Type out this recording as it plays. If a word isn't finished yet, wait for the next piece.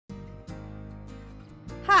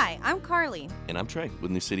Hi, I'm Carly. And I'm Trey with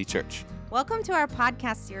New City Church. Welcome to our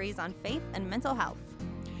podcast series on faith and mental health.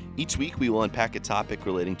 Each week we will unpack a topic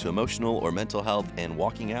relating to emotional or mental health and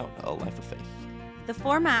walking out a life of faith. The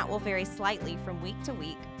format will vary slightly from week to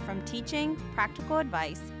week, from teaching, practical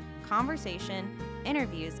advice, conversation,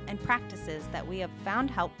 interviews, and practices that we have found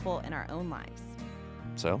helpful in our own lives.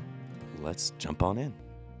 So, let's jump on in.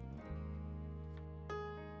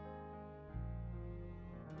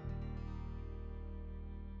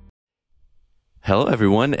 Hello,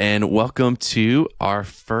 everyone, and welcome to our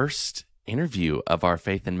first interview of our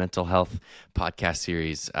Faith and Mental Health podcast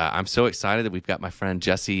series. I'm so excited that we've got my friend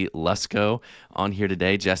Jesse Lusko on here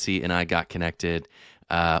today. Jesse and I got connected,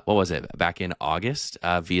 back in August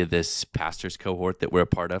via this pastor's cohort that we're a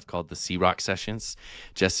part of called the C-Rock Sessions.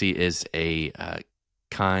 Jesse is a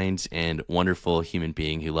kind and wonderful human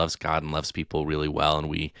being who loves God and loves people really well, and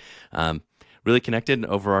we really connected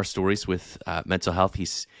over our stories with mental health.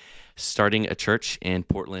 He's starting a church in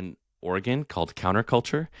Portland, Oregon called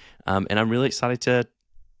Counterculture, and I'm really excited to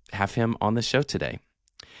have him on the show today.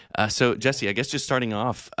 So, Jesse, I guess just starting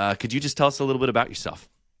off, could you just tell us a little bit about yourself?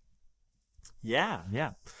 Yeah.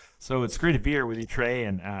 So it's great to be here with you, Trey,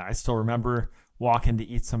 and I still remember walking to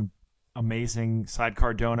eat some amazing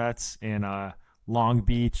sidecar donuts in Long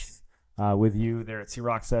Beach with you there at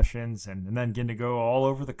C-Rock Sessions, and then getting to go all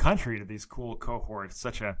over the country to these cool cohorts.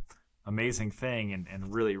 Such a amazing thing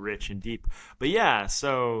and really rich and deep. But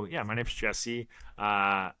my name's Jesse.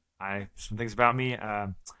 Some things about me.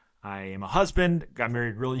 I am a husband, got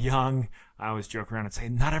married really young. I always joke around and say,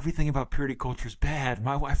 not everything about purity culture is bad.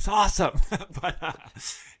 My wife's awesome. But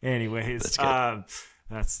anyways,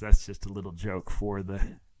 that's just a little joke for the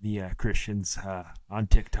Christians on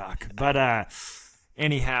TikTok. But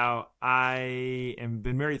anyhow, I have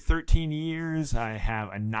been married 13 years. I have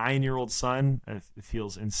a 9-year-old son. It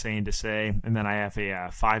feels insane to say. And then I have a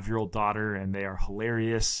 5-year-old daughter, and they are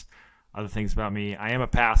hilarious. Other things about me. I am a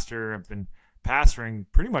pastor. I've been pastoring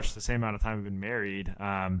pretty much the same amount of time I've been married.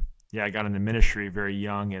 I got into ministry very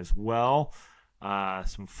young as well.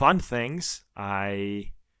 Some fun things.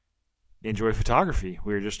 I enjoy photography.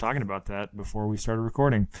 We were just talking about that before we started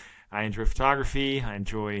recording. I enjoy photography. I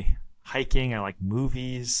enjoy hiking. I like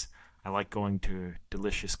movies. I like going to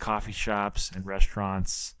delicious coffee shops and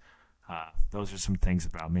restaurants. Those are some things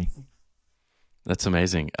about me. That's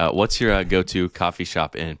amazing. What's your go-to coffee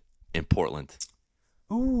shop in Portland?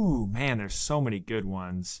 Ooh, man, there's so many good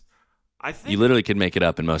ones. I think you literally could make it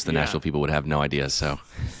up, and most of the Nashville people would have no idea. So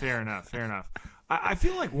fair enough. I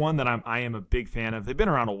feel like one that I am a big fan of. They've been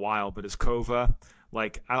around a while, but is Kova.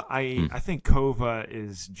 Like I think Kova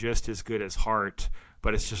is just as good as Heart,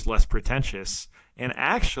 but it's just less pretentious. And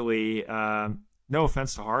actually, no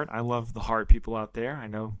offense to Heart, I love the Heart people out there. I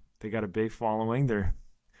know they got a big following. They're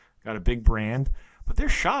got a big brand, but their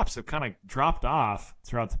shops have kind of dropped off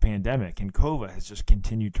throughout the pandemic, and Kova has just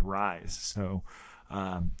continued to rise. So,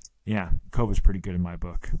 Kova's pretty good in my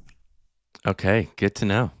book. Okay, good to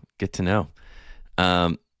know.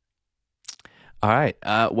 All right.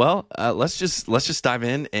 Let's just dive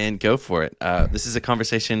in and go for it. This is a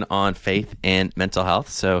conversation on faith and mental health.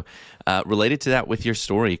 So, related to that, with your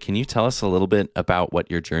story, can you tell us a little bit about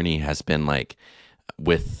what your journey has been like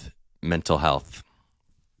with mental health?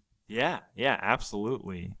 Yeah,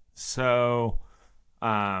 absolutely. So,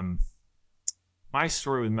 my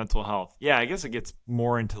story with mental health. Yeah, I guess it gets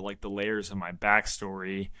more into like the layers of my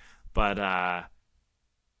backstory, but I'll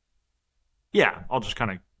just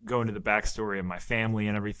kind of go into the backstory of my family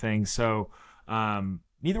and everything. So,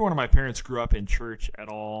 neither one of my parents grew up in church at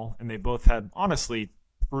all, and they both had honestly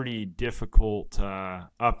pretty difficult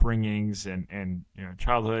upbringings and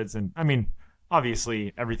childhoods. And I mean,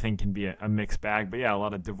 obviously everything can be a mixed bag, but a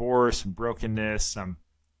lot of divorce and brokenness, some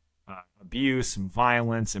abuse, some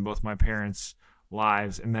violence in both my parents'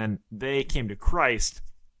 lives. And then they came to Christ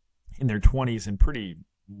in their 20s in pretty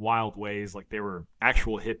wild ways. Like, they were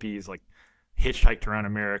actual hippies, like hitchhiked around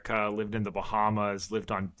America, lived in the Bahamas,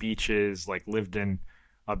 lived on beaches, like lived in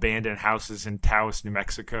abandoned houses in Taos, New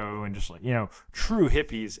Mexico, and just like, true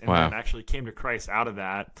hippies. And then actually came to Christ out of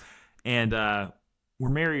that. And we're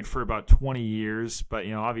married for about 20 years, but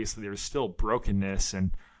obviously there's still brokenness,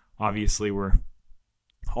 and obviously we're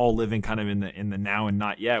all living kind of in the now and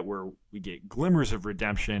not yet, where we get glimmers of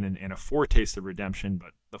redemption and a foretaste of redemption,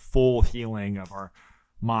 but the full healing of our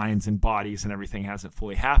minds and bodies and everything hasn't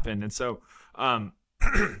fully happened. And so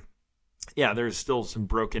there's still some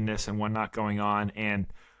brokenness and whatnot going on. And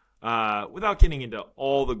without getting into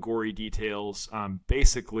all the gory details,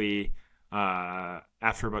 basically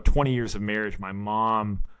after about 20 years of marriage, my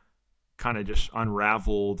mom kind of just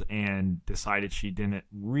unraveled and decided she didn't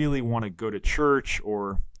really want to go to church,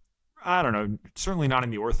 or I don't know, certainly not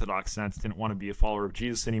in the Orthodox sense, didn't want to be a follower of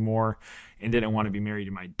Jesus anymore, and didn't want to be married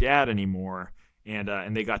to my dad anymore.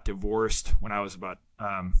 And they got divorced when I was about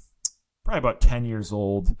probably about 10 years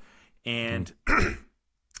old. And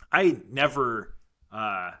I never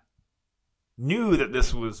knew that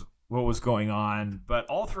this was what was going on, but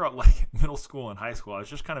all throughout like middle school and high school, I was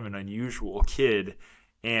just kind of an unusual kid.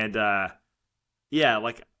 And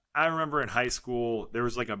like I remember in high school, there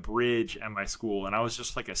was like a bridge at my school, and I was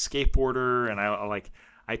just like a skateboarder, and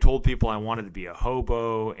I told people I wanted to be a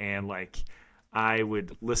hobo, and like I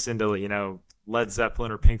would listen to, Led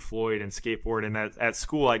Zeppelin or Pink Floyd and skateboard, and at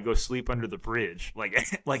school I'd go sleep under the bridge. Like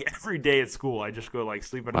every day at school, I just go like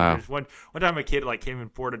sleep under the bridge. One time a kid like came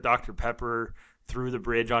and poured a Dr. Pepper through the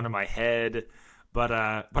bridge onto my head. But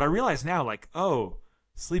I realize now, like, oh,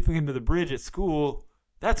 sleeping under the bridge at school,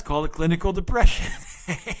 that's called a clinical depression.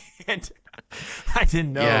 And I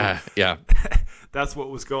didn't know that's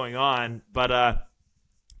what was going on. But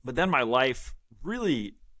then my life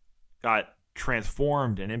really got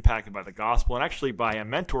transformed and impacted by the gospel, and actually by a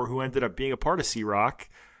mentor who ended up being a part of Sea Rock.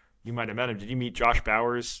 You might have met him. Did you meet Josh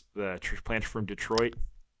Bowers, the church planter from Detroit?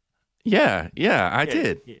 Yeah, I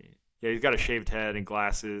did. Yeah, he's got a shaved head and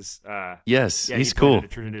glasses. Yes, yeah, he's cool. A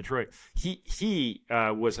church in Detroit. He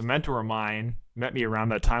was a mentor of mine. Met me around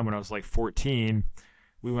that time when I was like 14.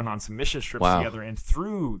 We went on some mission trips together, and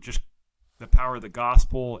through just the power of the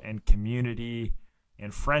gospel and community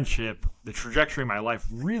and friendship, the trajectory of my life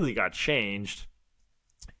really got changed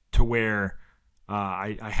to where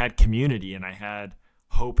I had community, and I had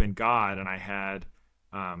hope in God, and I had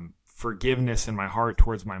forgiveness in my heart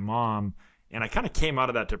towards my mom. And I kind of came out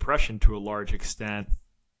of that depression to a large extent.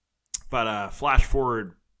 But flash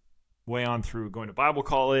forward way on through going to Bible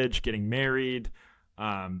college, getting married,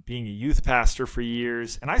 being a youth pastor for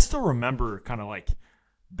years. And I still remember kind of like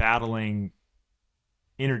battling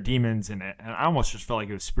inner demons, and I almost just felt like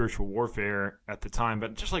it was spiritual warfare at the time,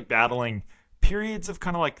 but just like battling periods of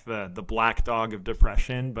kind of like the black dog of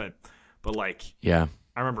depression. But like, yeah,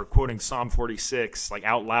 I remember quoting Psalm 46 like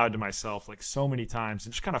out loud to myself like so many times,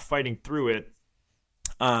 and just kind of fighting through it,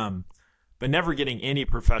 but never getting any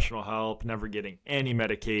professional help, never getting any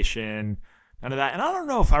medication, none of that. And I don't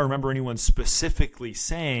know if I remember anyone specifically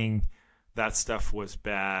saying that stuff was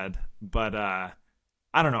bad, but I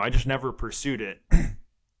don't know, I just never pursued it.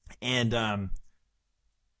 And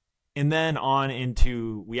then on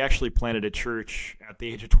into, we actually planted a church at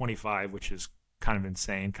the age of 25, which is kind of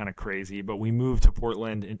insane, kind of crazy. But we moved to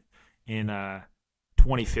Portland in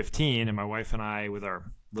 2015, and my wife and I, with our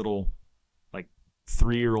little like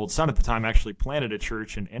 3-year-old son at the time, actually planted a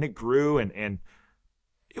church, and it grew. And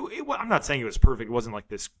I'm not saying it was perfect. It wasn't like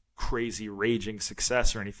this crazy raging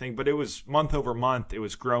success or anything, but it was month over month. It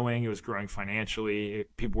was growing. It was growing financially.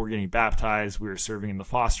 People were getting baptized. We were serving in the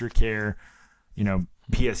foster care.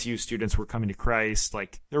 PSU students were coming to Christ.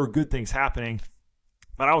 Like, there were good things happening.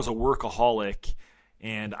 But I was a workaholic,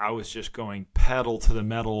 and I was just going pedal to the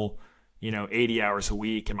metal, 80 hours a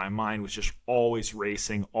week, and my mind was just always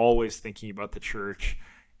racing, always thinking about the church.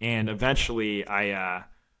 And eventually I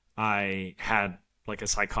had like a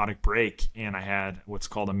psychotic break, and I had what's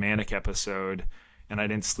called a manic episode, and I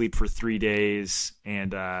didn't sleep for 3 days,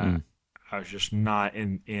 and I was just not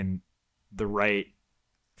in the right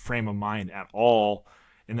frame of mind at all.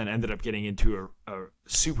 And then ended up getting into a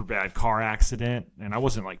super bad car accident. And I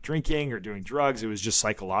wasn't like drinking or doing drugs. It was just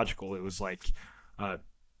psychological. It was like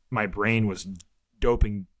my brain was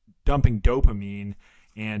dumping dopamine,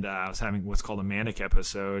 and I was having what's called a manic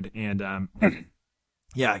episode. And I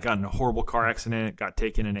got in a horrible car accident, got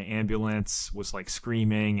taken in an ambulance, was like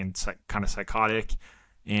screaming and kind of psychotic.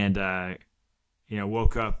 And,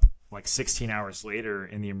 woke up like 16 hours later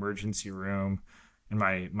in the emergency room. And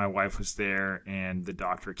my wife was there, and the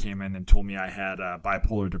doctor came in and told me I had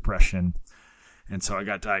bipolar depression. And so I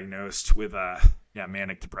got diagnosed with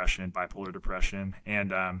manic depression and bipolar depression.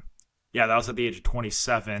 And that was at the age of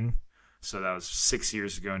 27. So that was 6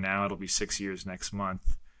 years ago now. It'll be 6 years next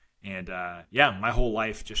month. And my whole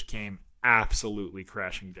life just came absolutely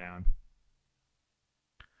crashing down.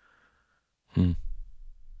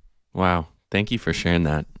 Wow. Thank you for sharing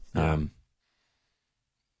that. Thank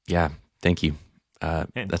you.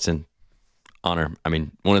 That's an honor. I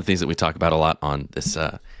mean, one of the things that we talk about a lot on this,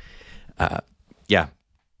 on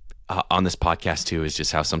this podcast too, is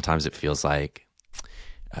just how sometimes it feels like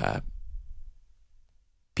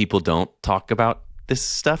people don't talk about this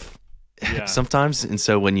stuff sometimes. And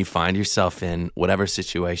so when you find yourself in whatever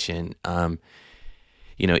situation,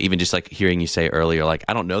 even just like hearing you say earlier, like,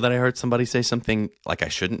 I don't know that I heard somebody say something like I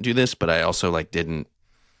shouldn't do this, but I also like didn't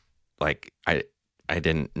like, I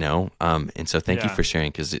didn't know. And so thank you for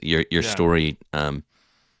sharing, because your story,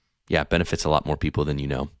 benefits a lot more people than you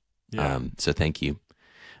know. Yeah. So thank you.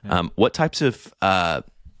 Yeah. What types of, I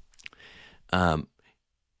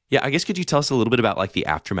guess, could you tell us a little bit about like the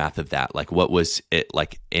aftermath of that? Like, what was it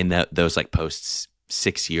like in those like post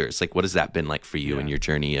 6 years? Like, what has that been like for you in your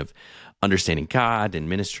journey of understanding God and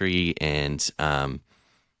ministry and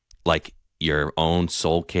like your own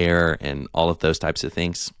soul care and all of those types of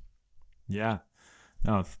things? Yeah.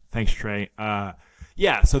 No, thanks, Trey.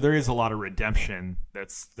 So there is a lot of redemption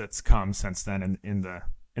that's come since then in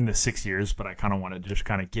the 6 years, but I kind of want to just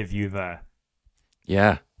kind of give you the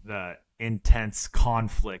intense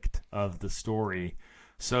conflict of the story.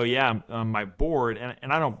 So my board,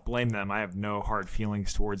 and I don't blame them. I have no hard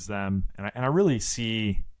feelings towards them, and I really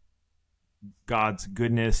see God's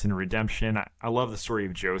goodness and redemption. I love the story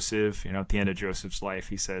of Joseph. At the end of Joseph's life,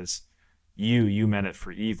 he says, "You meant it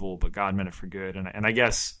for evil, but God meant it for good." And I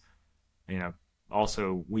guess,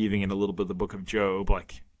 also weaving in a little bit of the book of Job,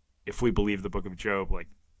 like if we believe the book of Job, like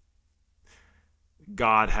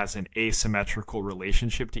God has an asymmetrical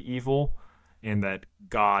relationship to evil, in that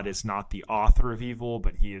God is not the author of evil,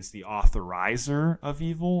 but he is the authorizer of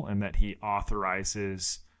evil, and that he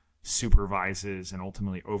authorizes, supervises, and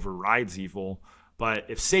ultimately overrides evil. But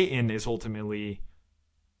if Satan is ultimately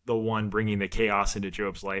the one bringing the chaos into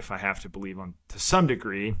Job's life, I have to believe to some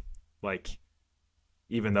degree, like,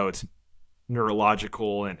 even though it's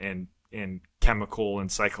neurological and chemical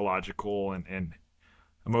and psychological and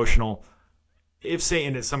emotional, if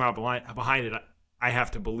Satan is somehow behind it, I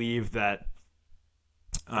have to believe that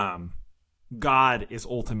God is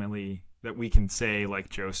ultimately, that we can say, like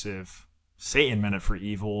Joseph, Satan meant it for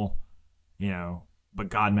evil, but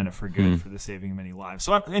God meant it for good, for the saving of many lives.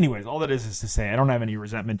 So anyways, all that is to say, I don't have any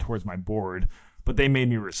resentment towards my board, but they made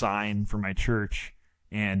me resign from my church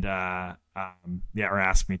and, or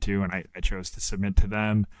asked me to, and I chose to submit to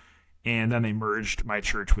them. And then they merged my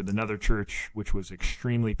church with another church, which was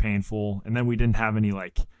extremely painful. And then we didn't have any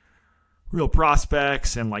like real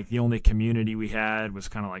prospects, and like the only community we had was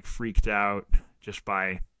kind of like freaked out just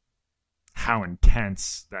by how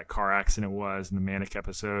intense that car accident was in the manic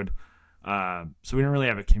episode. So we didn't really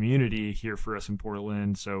have a community here for us in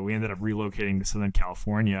Portland. So we ended up relocating to Southern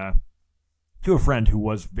California to a friend who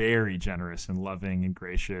was very generous and loving and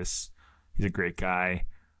gracious. He's a great guy.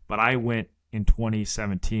 But I went in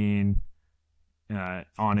 2017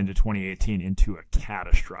 on into 2018 into a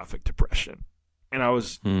catastrophic depression. And I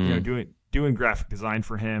was doing graphic design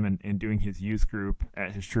for him and doing his youth group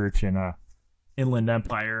at his church in Inland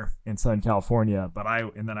Empire in Southern California. But I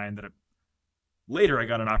ended up, later I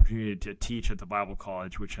got an opportunity to teach at the Bible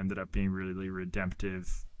college, which ended up being really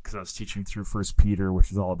redemptive because I was teaching through 1 Peter,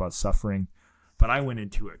 which is all about suffering. But I went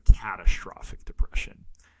into a catastrophic depression.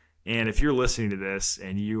 And if you're listening to this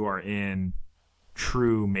and you are in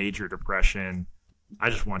true major depression, I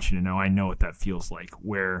just want you to know I know what that feels like,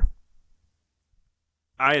 where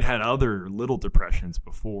I had other little depressions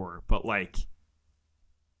before, but like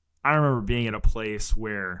I remember being at a place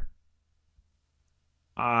where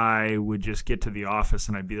I would just get to the office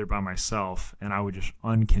and I'd be there by myself and I would just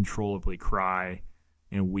uncontrollably cry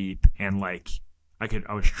and weep, and like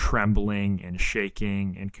I was trembling and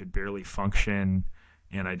shaking and could barely function,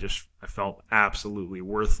 and I felt absolutely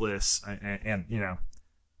worthless.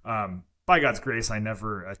 By God's grace, I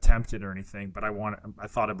never attempted or anything, but I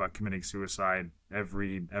thought about committing suicide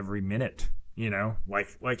every minute,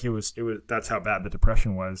 like it was, that's how bad the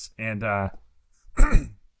depression was. And,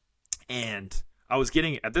 and I was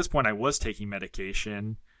at this point I was taking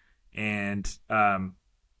medication, and,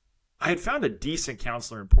 I had found a decent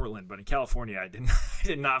counselor in Portland, but in California, I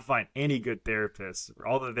did not find any good therapists.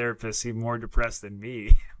 All the therapists seemed more depressed than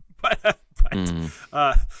me, so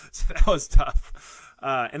that was tough.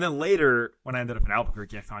 And then later, when I ended up in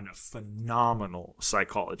Albuquerque, I found a phenomenal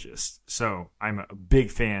psychologist. So I'm a big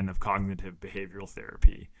fan of cognitive behavioral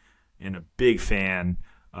therapy and a big fan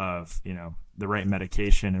of, the right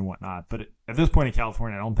medication and whatnot. But at this point in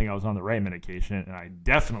California, I don't think I was on the right medication, and I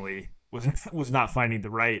definitely was not finding the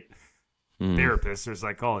right therapists or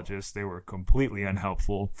psychologists. They were completely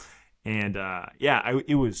unhelpful. And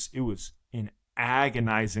it was an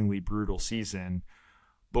agonizingly brutal season.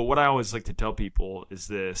 But what I always like to tell people is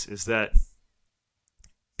that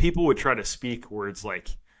people would try to speak words like,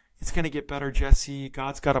 it's going to get better, Jesse.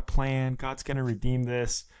 God's got a plan. God's going to redeem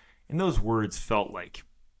this. And those words felt like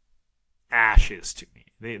ashes to me.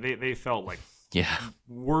 They felt like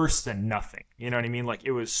worse than nothing. You know what I mean? Like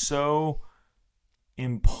it was so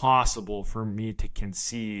impossible for me to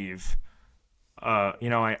conceive.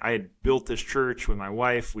 I had built this church with my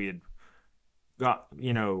wife. We had got,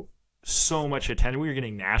 so much attention. We were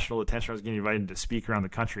getting national attention. I was getting invited to speak around the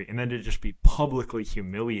country. And then to just be publicly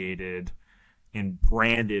humiliated and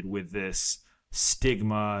branded with this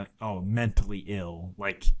stigma, mentally ill,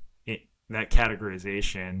 that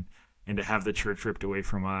categorization, and to have the church ripped away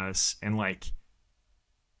from us. And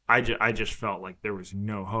I just felt like there was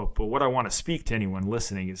no hope. But what I want to speak to anyone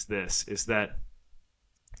listening is that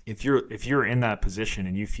if you're in that position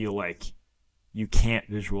and you feel like you can't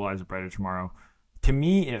visualize a brighter tomorrow, to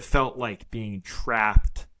me it felt like being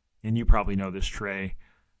trapped, and you probably know this, Trey.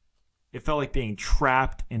 It felt like being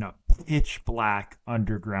trapped in a pitch black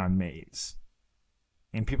underground maze.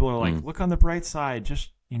 And people are like, look on the bright side,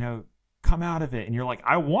 just, come out of it. And you're like,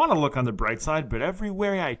 I want to look on the bright side, but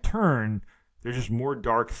everywhere I turn, there's just more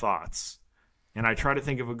dark thoughts. And I try to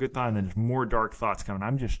think of a good thought, and then there's more dark thoughts coming.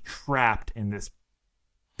 I'm just trapped in this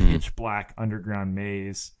pitch black underground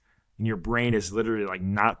maze. And your brain is literally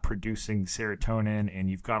not producing serotonin, and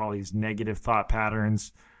you've got all these negative thought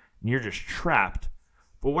patterns, and you're just trapped.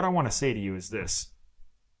 But what I want to say to you is this: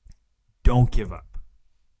 don't give up.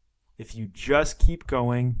 If you just keep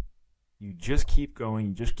going, you just keep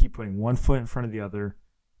putting one foot in front of the other.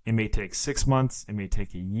 It may take 6 months, it may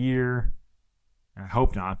take a year. I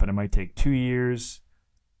hope not, but it might take 2 years.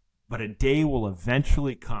 But a day will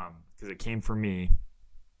eventually come, because it came for me,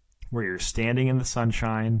 where you're standing in the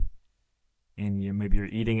sunshine, and maybe you're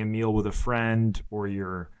eating a meal with a friend, or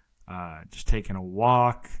you're just taking a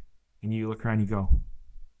walk, and you look around and you go,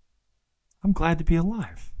 I'm glad to be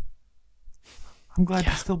alive. I'm glad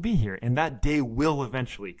to still be here. And that day will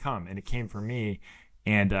eventually come. And it came for me.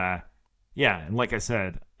 And and like I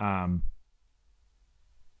said, the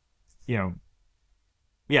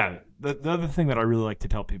other thing that I really like to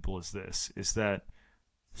tell people is this, is that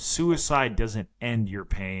suicide doesn't end your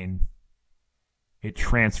pain. It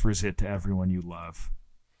transfers it to everyone you love.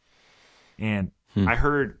 And I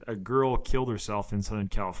heard a girl killed herself in Southern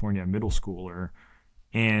California, a middle schooler,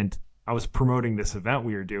 and I was promoting this event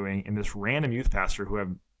we were doing, and this random youth pastor who I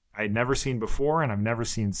had never seen before and I've never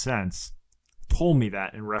seen since told me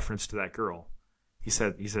that in reference to that girl. He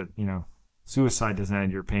said, suicide doesn't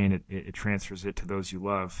end your pain. It transfers it to those you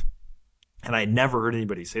love. And I had never heard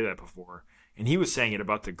anybody say that before. And he was saying it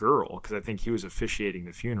about the girl, because I think he was officiating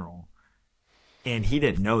the funeral. And he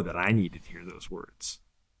didn't know that I needed to hear those words.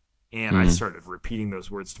 And I started repeating those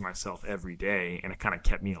words to myself every day, and it kind of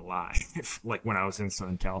kept me alive, when I was in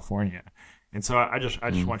Southern California. And so I just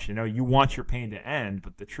want you to know, you want your pain to end,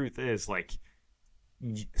 but the truth is,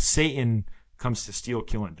 Satan comes to steal,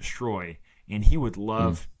 kill, and destroy, and he would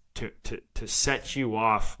love to set you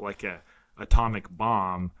off like a atomic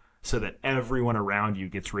bomb, so that everyone around you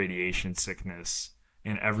gets radiation sickness,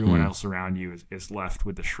 and everyone else around you is left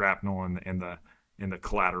with the shrapnel and the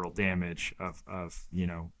collateral damage of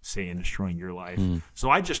Satan destroying your life.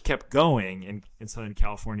 So I just kept going in Southern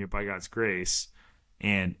California by God's grace.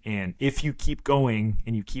 And if you keep going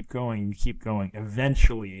and you keep going, you keep going,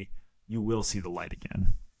 eventually you will see the light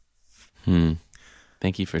again.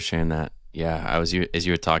 Thank you for sharing that. Yeah, as you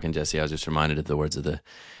were talking, Jesse, I was just reminded of the words of the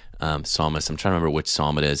psalmist. I'm trying to remember which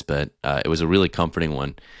psalm it is, but it was a really comforting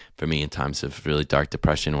one for me in times of really dark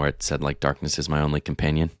depression, where it said, darkness is my only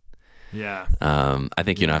companion. Yeah. I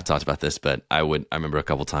think you and I have talked about this, but I remember a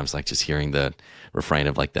couple times just hearing the refrain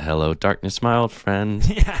of the hello darkness, my old friend.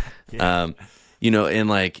 Yeah.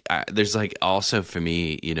 There's also for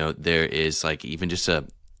me, there is even just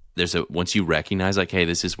once you recognize hey,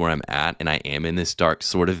 this is where I'm at and I am in this dark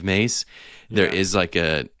sort of maze, there is I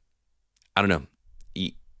don't know.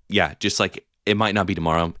 Yeah. Just it might not be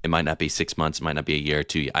tomorrow. It might not be 6 months. It might not be a year or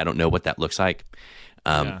 2. I don't know what that looks like.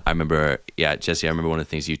 I remember, Jesse, I remember one of the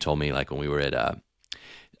things you told me, when we were at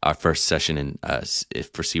our first session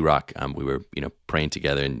for Sea Rock, we were, praying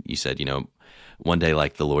together, and you said, one day,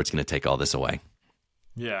 the Lord's going to take all this away.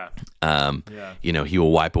 Yeah. He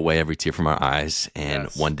will wipe away every tear from our eyes, and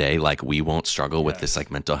one day, we won't struggle with this,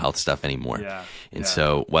 mental health stuff anymore. Yeah. And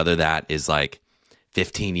so whether that is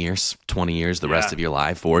 15 years, 20 years, the rest of your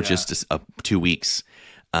life, or just 2 weeks,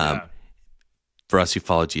 for us who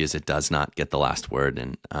follow Jesus, it does not get the last word,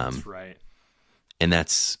 and that's right. And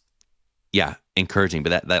that's encouraging.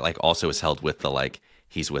 But that also is held with the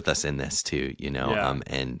He's with us in this too,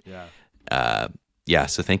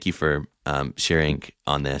 So thank you for sharing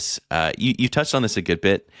on this. You touched on this a good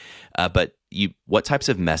bit, but what types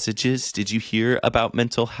of messages did you hear about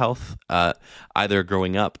mental health? Either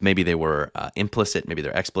growing up, maybe they were implicit, maybe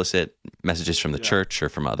they're explicit messages from the church or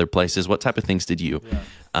from other places. What type of things did you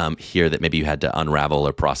hear that maybe you had to unravel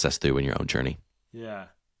or process through in your own journey? Yeah.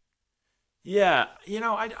 Yeah.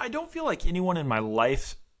 I don't feel like anyone in my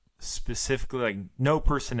life specifically, like no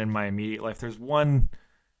person in my immediate life. There's one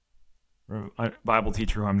Bible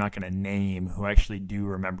teacher who I'm not going to name who I actually do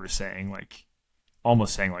remember saying, like,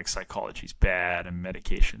 almost saying, like, psychology's bad and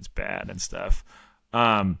medication's bad and stuff.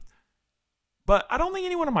 But I don't think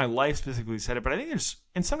anyone in my life specifically said it, but I think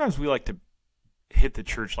and sometimes we like to hit the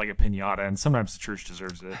church like a piñata, and sometimes the church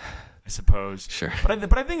deserves it, I suppose. Sure.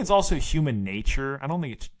 But I think it's also human nature. I don't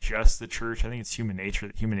think it's just the church. I think it's human nature.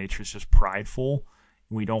 That human nature is just prideful,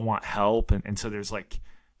 and we don't want help, and so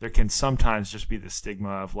there can sometimes just be the stigma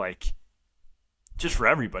of, like, just for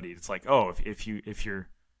everybody, it's like, oh, if you're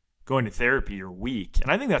going to therapy, you're weak,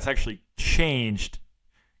 and I think that's actually changed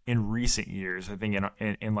in recent years. I think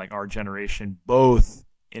in like our generation, both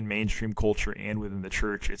in mainstream culture and within the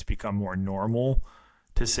church, it's become more normal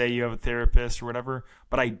to say you have a therapist or whatever.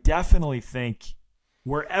 But I definitely think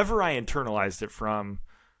wherever I internalized it from,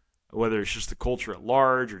 whether it's just the culture at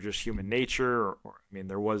large or just human nature, or I mean,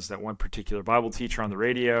 there was that one particular Bible teacher on the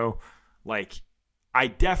radio, like, I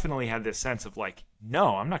definitely had this sense of, like,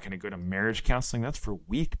 no, I'm not going to go to marriage counseling. That's for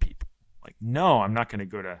weak people. Like, no, I'm not going to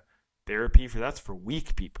go to therapy that's for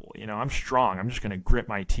weak people. I'm strong. I'm just going to grit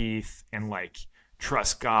my teeth and, like,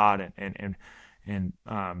 trust God and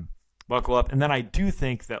buckle up. And then I do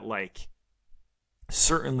think that, like,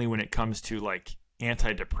 certainly when it comes to, like,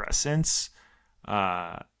 antidepressants,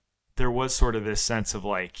 there was sort of this sense of,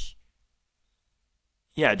 like,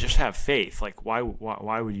 yeah, just have faith. Like, why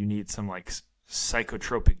would you need some, like,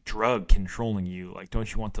 psychotropic drug controlling you? Like,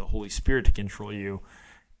 don't you want the Holy Spirit to control you?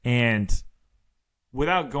 And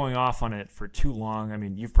without going off on it for too long, I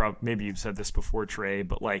mean, maybe you've said this before, Trey,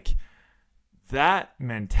 but, like, that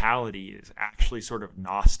mentality is actually sort of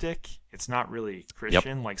Gnostic. It's not really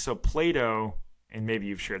Christian. Yep. Like, so Plato, and maybe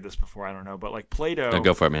you've shared this before, I don't know, but, like, Plato... No,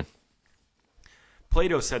 go for it, man.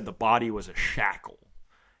 Plato said the body was a shackle,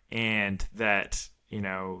 and that,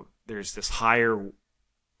 there's this higher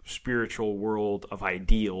spiritual world of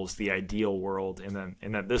ideals, the ideal world,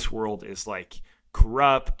 and that this world is, like,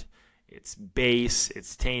 corrupt, it's base,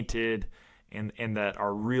 it's tainted, and that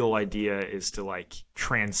our real idea is to, like,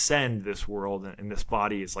 transcend this world, and this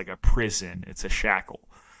body is like a prison, it's a shackle.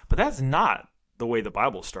 But that's not the way the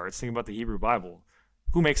Bible starts. Think about the Hebrew Bible.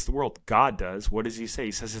 Who makes the world? God does. What does he say?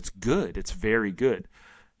 He says it's good. It's very good.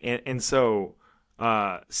 And so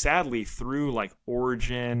sadly, through, like,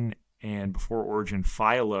 Origen and before Origen,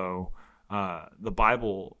 Philo, the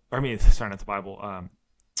Bible, not the Bible,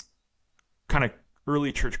 kind of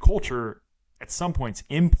early church culture at some points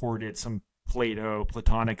imported some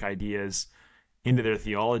Platonic ideas into their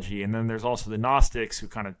theology. And then there's also the Gnostics who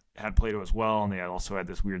kind of had Plato as well, and they also had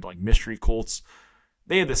this weird, like, mystery cults.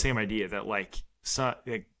 They had the same idea that, like,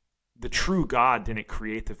 the true God didn't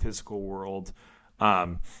create the physical world.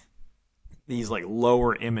 These, like,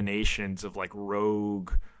 lower emanations of, like,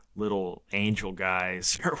 rogue little angel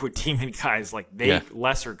guys or with demon guys, like,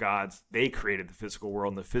 lesser gods, they created the physical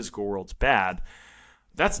world, and the physical world's bad.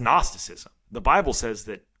 That's Gnosticism. The Bible says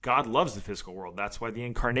that God loves the physical world. That's why the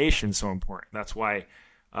incarnation is so important. That's why,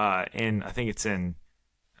 I think it's in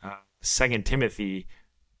 2 Timothy,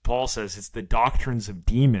 Paul says it's the doctrines of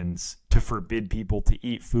demons to forbid people to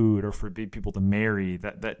eat food or forbid people to marry.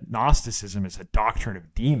 That Gnosticism is a doctrine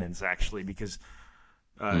of demons, actually, because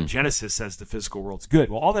Genesis says the physical world's good.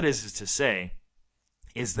 Well, all that is to say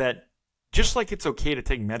is that just like it's okay to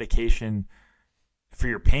take medication for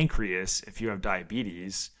your pancreas if you have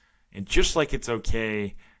diabetes, and just like it's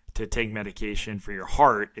okay to take medication for your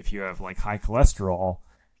heart if you have, like, high cholesterol,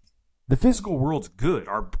 the physical world's good.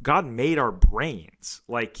 God made our brains.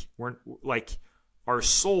 Like, our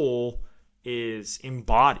soul is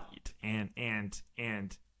embodied, and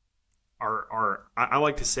I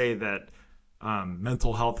like to say that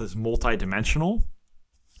mental health is multidimensional.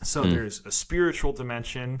 So there's a spiritual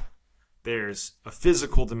dimension, there's a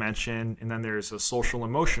physical dimension, and then there's a social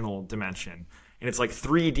emotional dimension. And it's like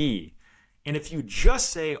 3D. And if you just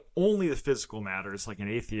say only the physical matters, like an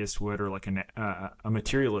atheist would, or like a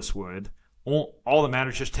materialist would, all that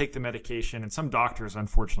matters, just take the medication. And some doctors,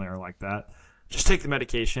 unfortunately, are like that. Just take the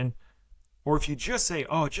medication. Or if you just say,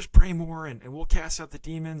 oh, just pray more, and we'll cast out the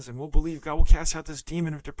demons, and we'll believe God will cast out this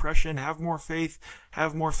demon of depression. Have more faith,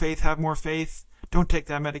 have more faith, have more faith. Don't take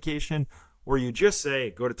that medication. Or you just say,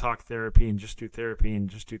 go to talk therapy, and just do therapy, and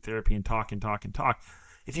just do therapy, and talk, and talk, and talk.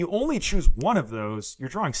 If you only choose one of those, you're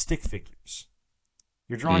drawing stick figures.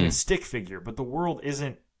 You're drawing a stick figure, but the world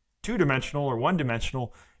isn't two-dimensional or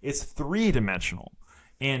one-dimensional. It's three-dimensional.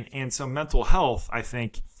 And so mental health, I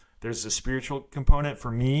think there's a spiritual component.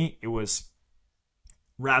 For me, it was,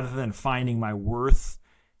 rather than finding my worth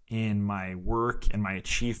in my work and my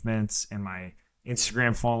achievements and my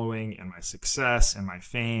Instagram following and my success and my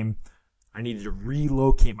fame. I needed to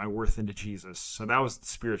relocate my worth into Jesus. So that was the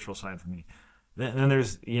spiritual side for me. Then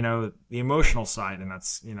there's, the emotional side, and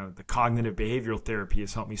that's, the cognitive behavioral therapy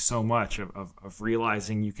has helped me so much of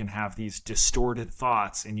realizing you can have these distorted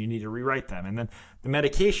thoughts and you need to rewrite them. And then the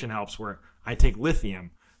medication helps, where I take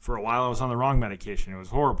lithium. For a while I was on the wrong medication. It was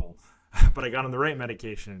horrible. But I got on the right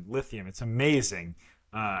medication, lithium. It's amazing.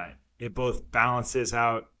 It both balances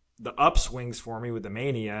out the upswings for me with the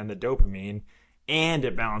mania and the dopamine, and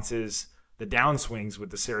it balances the downswings with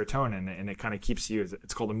the serotonin, and it kind of keeps you,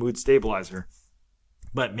 it's called a mood stabilizer.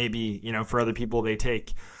 But maybe, for other people, they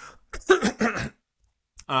take like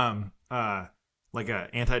a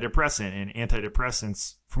antidepressant, and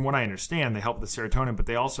antidepressants, from what I understand, they help with the serotonin, but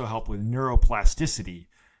they also help with neuroplasticity.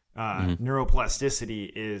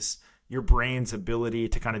 Neuroplasticity is your brain's ability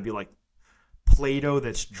to kind of be like Play-Doh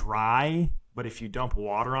that's dry, but if you dump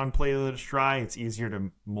water on Play-Doh that's dry, it's easier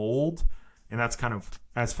to mold. And that's kind of,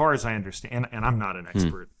 as far as I understand, and I'm not an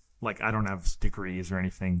expert. Like, I don't have degrees or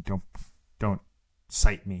anything. Don't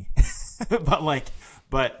cite me.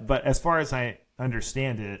 but as far as I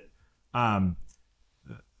understand it,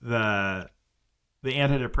 the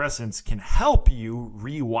antidepressants can help you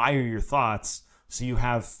rewire your thoughts so you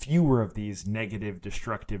have fewer of these negative,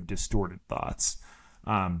 destructive, distorted thoughts.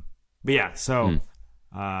 I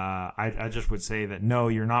just would say that no,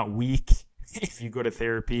 you're not weak if you go to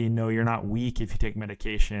therapy. No, you're not weak if you take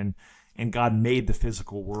medication. And God made the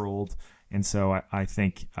physical world, and so I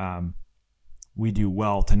think we do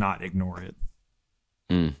well to not ignore it.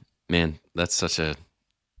 That's such a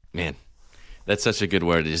good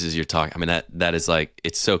word. This is your talk. I mean, that is like,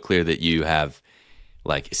 it's so clear that you have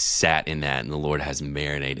like sat in that, and the Lord has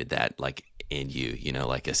marinated that like in you,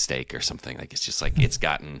 like a steak or something. Like, it's just like it's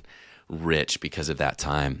gotten rich because of that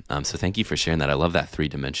time. So thank you for sharing that. I love that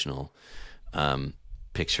 3-dimensional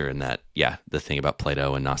picture, and that, the thing about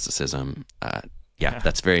Plato and Gnosticism.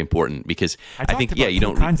 That's very important, because I think, you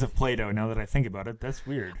don't kinds of Play-Doh. Now that I think about it, that's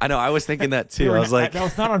weird. I know. I was thinking that too. I was like, that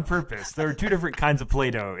was not on purpose. There were 2 different kinds of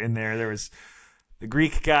Play-Doh in there. There was the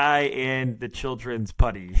Greek guy and the children's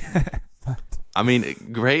putty. I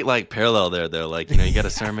mean, great like parallel there though. Like, you got a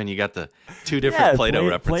sermon, you got the 2 different Play-Doh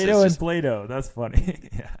references. Play-Doh and Play-Doh. That's funny.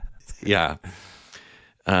 Yeah.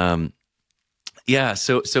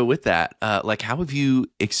 So with that, like, how have you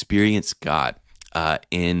experienced God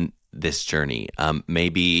in this journey?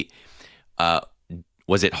 Maybe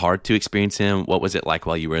was it hard to experience him? What was it like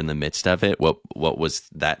while you were in the midst of it? What was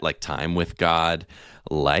that like time with God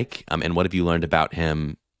like? And what have you learned about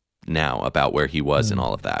him now, about where he was and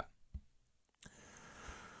all of that?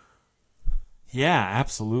 Yeah,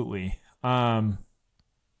 absolutely.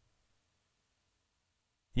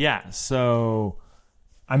 So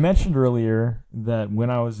I mentioned earlier that when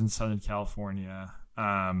I was in Southern California,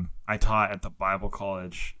 I taught at the Bible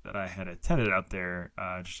college that I had attended out there,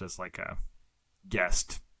 just as like a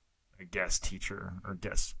guest teacher or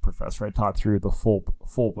guest professor. I taught through the full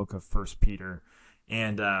book of 1 Peter,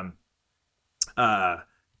 and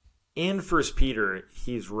in 1 Peter,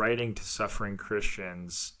 he's writing to suffering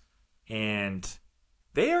Christians, and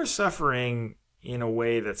they are suffering in a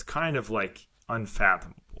way that's kind of like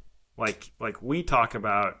unfathomable. Like we talk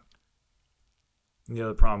about,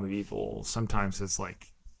 the problem of evil sometimes it's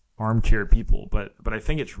like armchair people, but I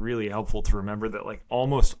think it's really helpful to remember that like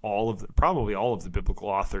probably all of the biblical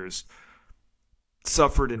authors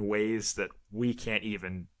suffered in ways that we can't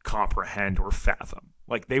even comprehend or fathom.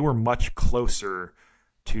 Like, they were much closer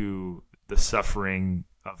to the suffering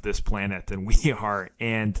of this planet than we are.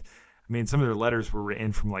 And I mean, some of their letters were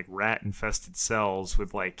written from like rat-infested cells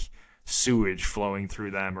with like sewage flowing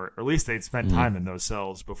through them, or at least they'd spent time in those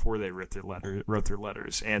cells before they wrote their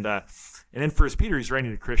letters. And in 1 Peter, he's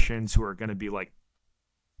writing to Christians who are going to be like,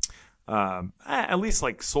 at least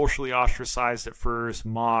like socially ostracized at first,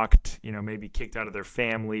 mocked, maybe kicked out of their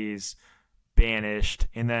families, banished.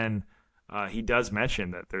 And then he does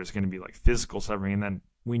mention that there's going to be like physical suffering. And then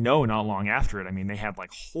we know not long after it, I mean, they had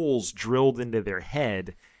like holes drilled into their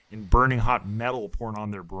head and burning hot metal poured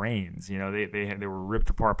on their brains. They were ripped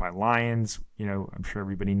apart by lions. I'm sure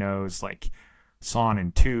everybody knows, like sawn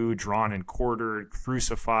in two, drawn and quartered,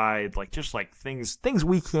 crucified, like just like things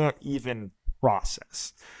we can't even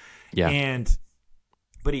process. Yeah.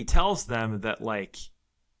 But he tells them that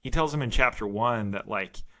in chapter 1 that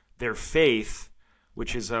like their faith,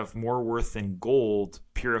 which is of more worth than gold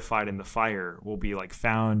purified in the fire, will be like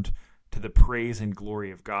found to the praise and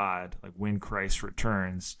glory of God, like when Christ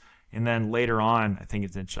returns. And then later on, I think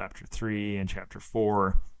it's in chapter 3 and chapter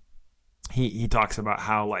 4, he talks about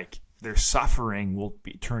how like their suffering will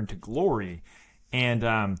be turned to glory. And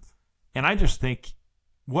I just think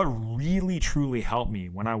what really truly helped me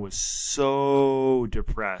when I was so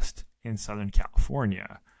depressed in Southern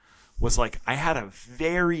California was like I had a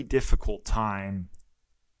very difficult time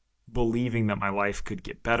believing that my life could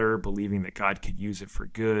get better, believing that God could use it for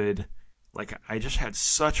good. Like I just had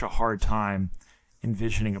such a hard time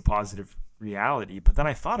envisioning a positive reality. But then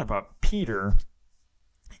I thought about Peter,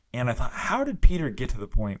 and I thought, how did Peter get to the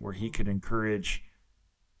point where he could encourage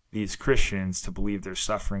these Christians to believe their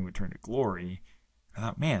suffering would turn to glory? I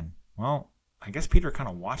thought, man, well, I guess Peter kind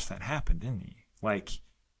of watched that happen, didn't he? Like,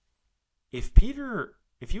 if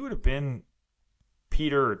you would have been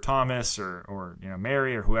Peter or Thomas or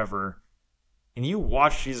Mary or whoever, and you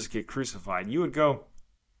watched Jesus get crucified, you would go,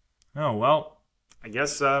 oh, well, I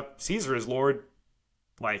guess Caesar is Lord.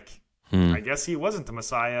 Like, I guess he wasn't the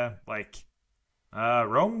Messiah. Like,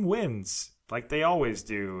 Rome wins, like they always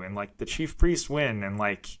do, and like the chief priests win, and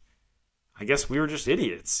like, I guess we were just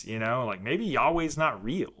idiots, like maybe Yahweh's not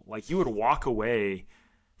real. Like you would walk away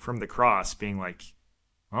from the cross being like,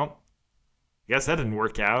 well, I guess that didn't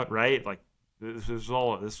work out, right? Like this was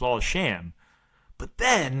all a sham. But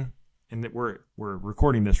then, and that we're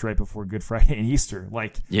recording this right before Good Friday and Easter,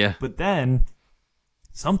 like, yeah. But then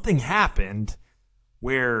something happened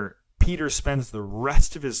where Peter spends the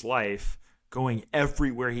rest of his life going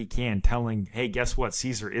everywhere he can, telling, hey, guess what?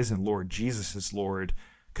 Caesar isn't Lord. Jesus is Lord,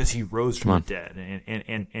 because he rose from the dead,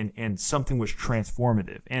 and something was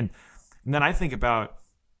transformative. And then I think about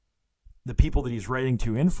the people that he's writing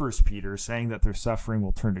to in 1 Peter, saying that their suffering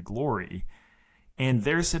will turn to glory. And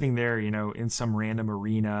they're sitting there, in some random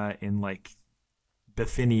arena in like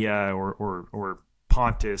Bithynia or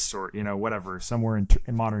Pontus or, whatever, somewhere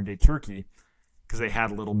in modern day Turkey, because they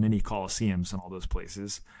had little mini Colosseums and all those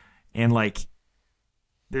places. And like,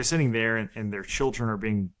 they're sitting there and their children are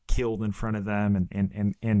being killed in front of them,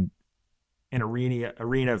 and an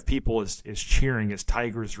arena of people is cheering as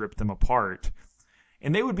tigers rip them apart.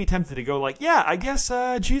 And they would be tempted to go like, yeah, I guess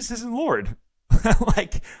Jesus isn't Lord.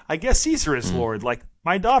 Like, I guess Caesar is Lord. Like,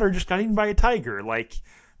 my daughter just got eaten by a tiger. Like,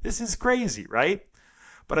 this is crazy, right?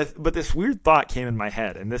 But this weird thought came in my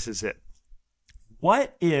head, and this is it.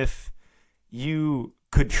 What if you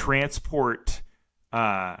could transport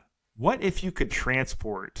one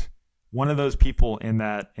of those people in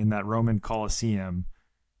that Roman Colosseum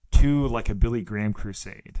to like a Billy Graham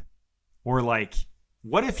crusade? Or like,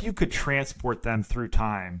 what if you could transport them through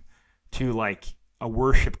time to like a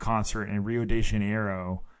worship concert in Rio de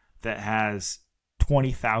Janeiro that has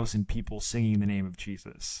 20,000 people singing the name of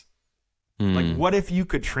Jesus? Like, what if you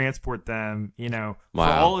could transport them, for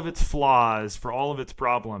all of its flaws, for all of its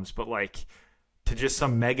problems, but like to just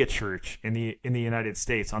some mega church in the United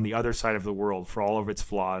States on the other side of the world, for all of its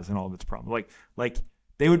flaws and all of its problems? Like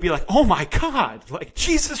they would be like, oh my God, like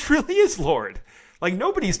Jesus really is Lord. Like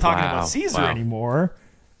nobody's talking about Caesar anymore.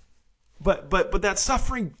 But that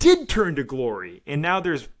suffering did turn to glory, and now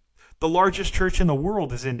there's the largest church in the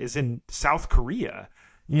world is in South Korea,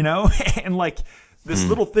 and like this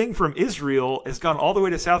little thing from Israel has gone all the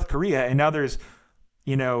way to South Korea, and now there's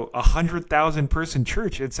 100,000 person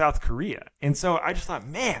church in South Korea. And so I just thought,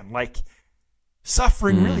 man, like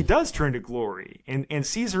suffering really does turn to glory, and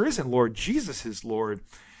Caesar isn't Lord, Jesus is Lord.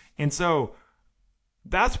 And so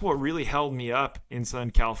that's what really held me up in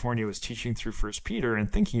Southern California, was teaching through 1 Peter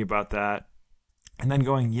and thinking about that, and then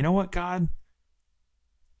going, you know what, God,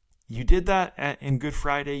 you did that in Good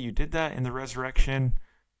Friday, you did that in the resurrection,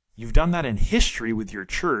 you've done that in history with your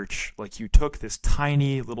church. Like you took this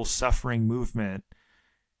tiny little suffering movement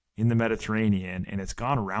in the Mediterranean and it's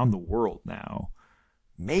gone around the world now.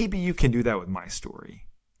 Maybe you can do that with my story.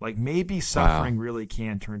 Like maybe suffering really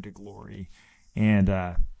can turn to glory. And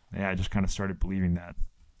I just kind of started believing that.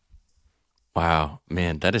 Wow,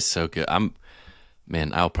 man, that is so good.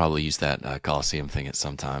 I'll probably use that Colosseum thing at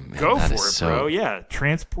some time. Man, go for it, bro. Yeah,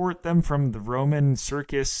 transport them from the Roman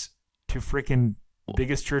circus to freaking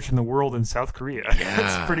biggest church in the world in South Korea. Yeah.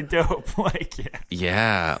 That's pretty dope. Like,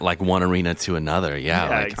 yeah, like one arena to another. Yeah,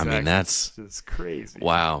 like exactly. I mean, it's crazy.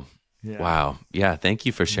 Wow. Yeah. Wow. Yeah. Thank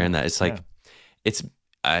you for sharing that. It's like, it's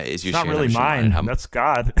not really mine. That's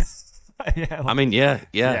God. Yeah, I mean, yeah.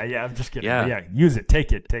 I'm just kidding. Yeah, use it.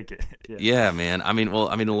 Take it. Yeah, man. I mean,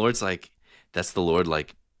 the Lord's like, that's the Lord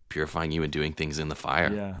like purifying you and doing things in the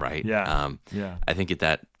fire, right? Yeah. I think at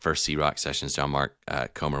that first Sea Rock sessions, John Mark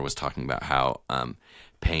Comer was talking about how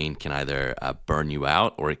pain can either burn you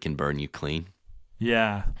out or it can burn you clean.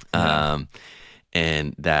 Yeah.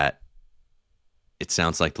 And that it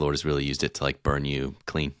sounds like the Lord has really used it to like burn you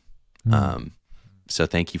clean. So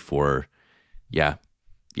thank you for,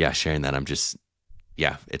 sharing that.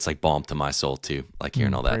 yeah, it's like balm to my soul too, like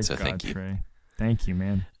hearing all that. Praise So God, thank you. Trey. Thank you,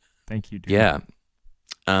 man. Thank you, dude. Yeah.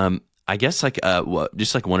 I guess like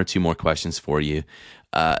just like one or two more questions for you.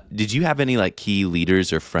 Did you have any like key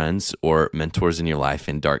leaders or friends or mentors in your life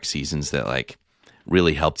in dark seasons that like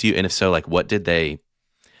really helped you? And if so, like what did they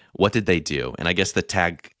do? And I guess the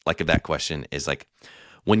tag like of that question is like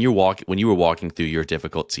when you were walking through your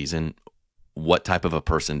difficult season, what type of a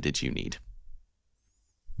person did you need?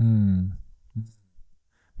 Man,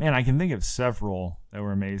 I can think of several that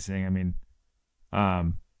were amazing. I mean,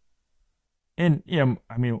 and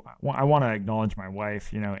I mean, I want to acknowledge my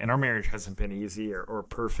wife, and our marriage hasn't been easy or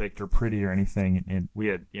perfect or pretty or anything. And we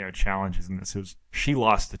had, challenges in this. She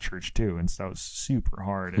lost the church too. And so it was super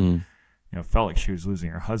hard. And, felt like she was losing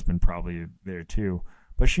her husband probably there too,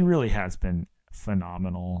 but she really has been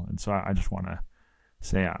phenomenal. And so I just want to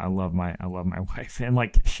say, I love my wife. And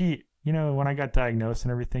like she, when I got diagnosed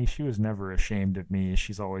and everything, she was never ashamed of me.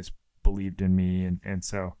 She's always believed in me. And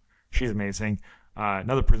so she's amazing.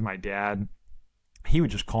 Another person, my dad, he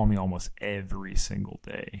would just call me almost every single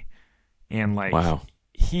day. And like, wow.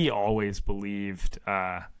 He always believed,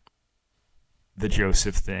 the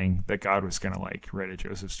Joseph thing, that God was going to like write a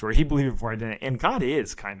Joseph story. He believed it before I did it. And God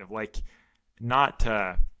is kind of like, not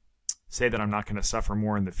to say that I'm not going to suffer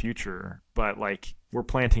more in the future, but like we're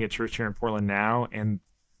planting a church here in Portland now, and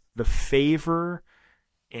the favor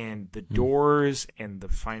and the doors and the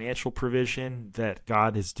financial provision that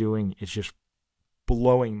God is doing is just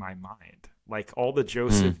blowing my mind. Like all the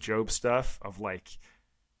Joseph Job stuff of like,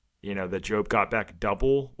 that Job got back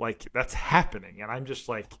double, like that's happening. And I'm just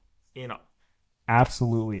like,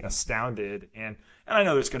 absolutely astounded. And I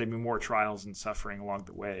know there's going to be more trials and suffering along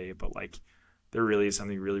the way, but like there really is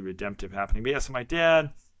something really redemptive happening. But yeah, so my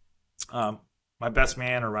dad, my best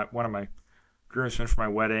man, or one of my groomsmen for my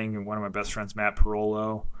wedding, and one of my best friends, Matt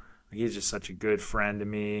Parolo, he's just such a good friend to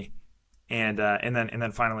me. And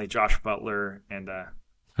then finally Josh Butler. And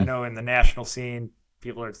I know in the national scene,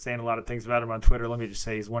 people are saying a lot of things about him on Twitter. Let me just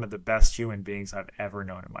say he's one of the best human beings I've ever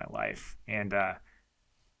known in my life. And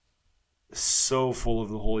so full of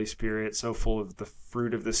the Holy Spirit, so full of the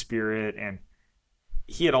fruit of the Spirit. And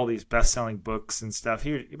he had all these best-selling books and stuff.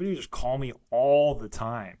 He would just call me all the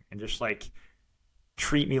time and just like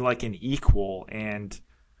treat me like an equal. And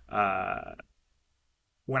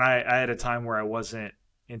when I had a time where I wasn't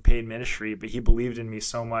in paid ministry, but he believed in me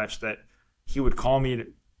so much that he would call me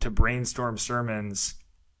to brainstorm sermons,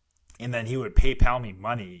 and then he would PayPal me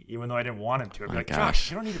money, even though I didn't want him to. I'd be like, Josh,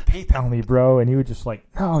 you don't need to PayPal me, bro. And he would just like,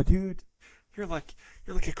 no, dude, you're like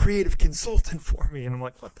a creative consultant for me. And I'm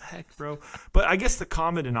like, what the heck, bro? But I guess the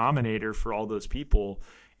common denominator for all those people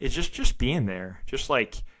is just being there, just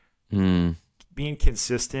like being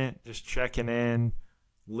consistent, just checking in,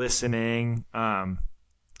 listening. I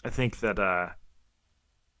think that,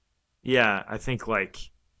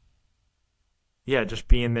 just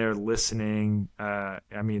being there, listening. I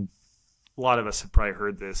mean, a lot of us have probably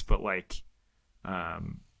heard this, but like,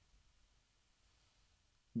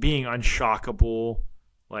 being unshockable.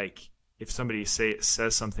 Like if somebody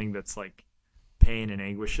says something that's like pain and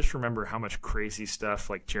anguish, just remember how much crazy stuff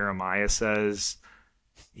like Jeremiah says.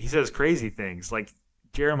 He says crazy things. Like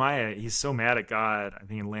Jeremiah, he's so mad at God. I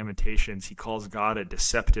think in Lamentations, he calls God a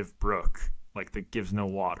deceptive brook, like that gives no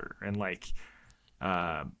water. And like,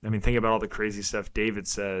 think about all the crazy stuff David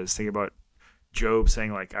says. Think about Job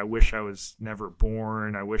saying like, I wish I was never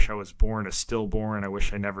born. I wish I was born a stillborn. I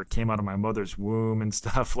wish I never came out of my mother's womb and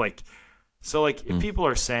stuff. Like, so like if people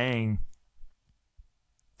are saying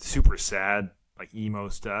super sad, like emo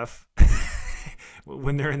stuff,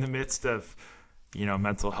 when they're in the midst of,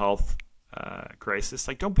 mental health crisis,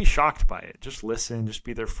 like don't be shocked by it. Just listen, just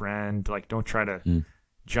be their friend. Like don't try to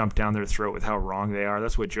jump down their throat with how wrong they are.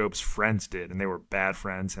 That's what Job's friends did, and they were bad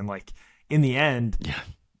friends. And like in the end,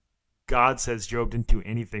 God says Job didn't do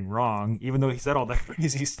anything wrong, even though he said all that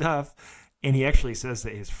crazy stuff. And he actually says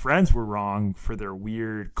that his friends were wrong for their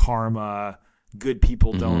weird karma. Good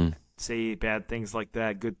people don't say bad things like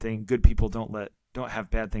that. Good people don't have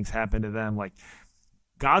bad things happen to them. Like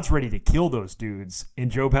God's ready to kill those dudes,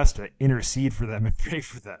 and Job has to intercede for them and pray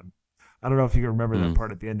for them. I don't know if you can remember that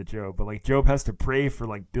part at the end of Job, but like Job has to pray for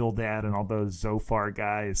like Bildad and all those Zophar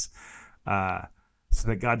guys, so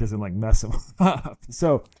that God doesn't like mess them up.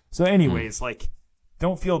 So anyways, like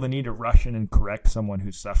don't feel the need to rush in and correct someone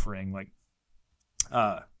who's suffering. Like,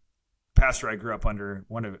 pastor I grew up under,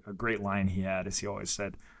 a great line he had is he always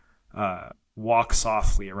said, walk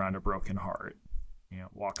softly around a broken heart.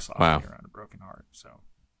 Walk softly around a broken heart. So.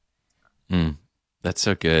 That's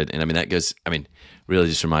so good. And I mean, really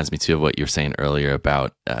just reminds me too of what you were saying earlier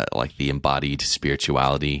about like the embodied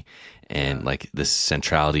spirituality and like the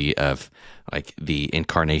centrality of like the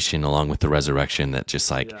incarnation along with the resurrection, that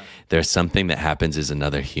just like there's something that happens as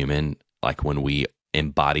another human, like when we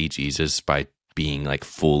embody Jesus by being like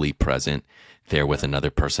fully present there with another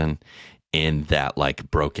person in that like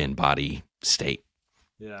broken body state.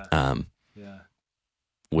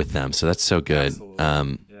 With them. So that's so good.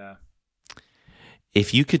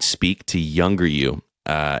 If you could speak to younger you,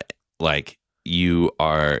 like you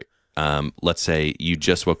are, let's say you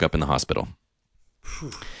just woke up in the hospital.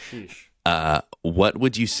 What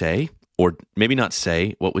would you say, or maybe not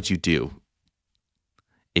say, what would you do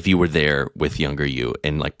if you were there with younger you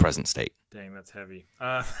in like present state? Dang, that's heavy.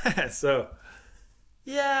 So,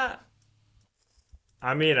 yeah,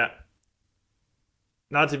 I mean,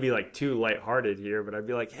 not to be like too lighthearted here, but I'd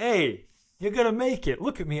be like, hey, you're gonna make it.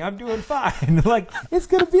 Look at me, I'm doing fine. Like, it's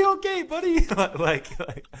gonna be okay, buddy. like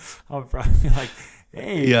I'll probably be like,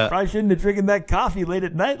 hey, you probably shouldn't have drinking that coffee late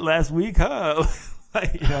at night last week, huh?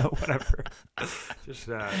 Like, whatever.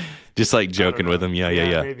 Just like joking with him.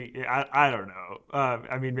 Yeah. Maybe I don't know.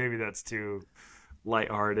 I mean, maybe that's too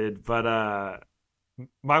lighthearted, but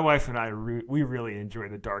my wife and I, we really enjoy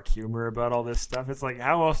the dark humor about all this stuff. It's like,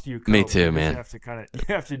 how else do you cope? Me too, man. You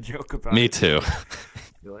have to joke about Me it. too.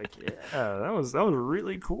 You're like, yeah, that was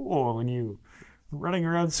really cool when you were running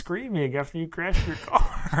around screaming after you crashed your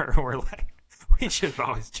car. We're like, we should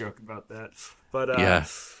always joke about that. But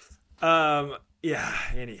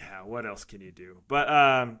anyhow, what else can you do? But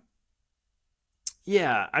I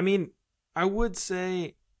mean, I would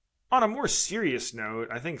say on a more serious note,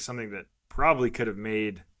 I think something that probably could have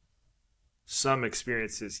made some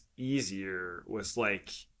experiences easier was like,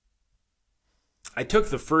 I took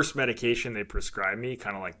the first medication they prescribed me,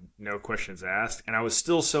 kind of like no questions asked, and I was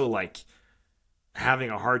still so like having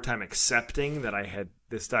a hard time accepting that I had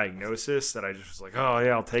this diagnosis that I just was like, oh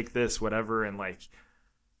yeah, I'll take this, whatever. And like,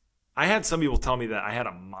 I had some people tell me that I had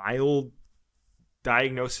a mild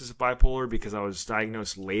diagnosis of bipolar because I was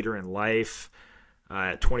diagnosed later in life.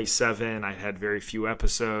 At 27, I had very few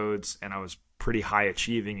episodes, and I was pretty high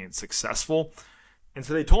achieving and successful. And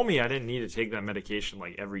so they told me I didn't need to take that medication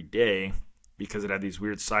like every day because it had these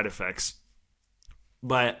weird side effects.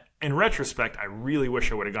 But in retrospect, I really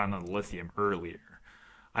wish I would have gotten on the lithium earlier.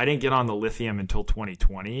 I didn't get on the lithium until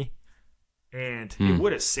 2020, and it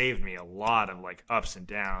would have saved me a lot of like ups and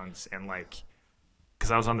downs, and like,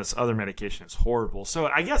 because I was on this other medication, it's horrible. So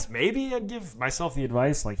I guess maybe I'd give myself the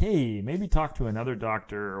advice like, hey, maybe talk to another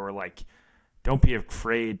doctor, or like, don't be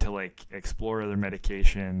afraid to like explore other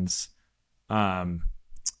medications.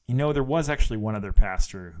 There was actually one other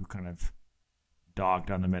pastor who kind of dogged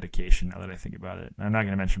on the medication, now that I think about it. I'm not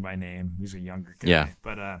going to mention by name. He's a younger guy. Yeah.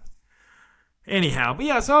 But anyhow,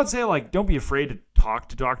 so I would say like, don't be afraid to talk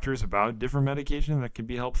to doctors about different medication that could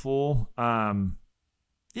be helpful. And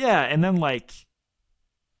then like,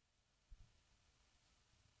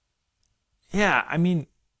 I mean,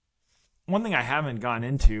 one thing I haven't gone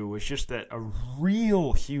into was just that a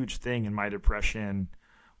real huge thing in my depression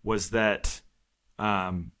was that,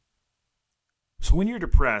 so when you're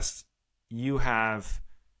depressed, you have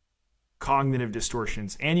cognitive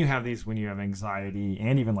distortions, and you have these when you have anxiety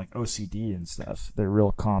and even like OCD and stuff. They're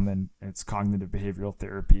real common. It's cognitive behavioral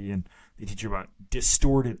therapy, and they teach you about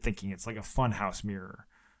distorted thinking. It's like a funhouse mirror.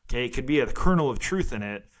 Okay, it could be a kernel of truth in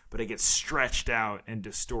it, but it gets stretched out and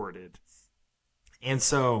distorted. And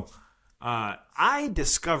so I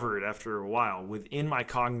discovered after a while within my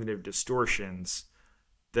cognitive distortions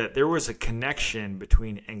that there was a connection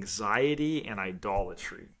between anxiety and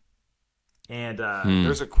idolatry. And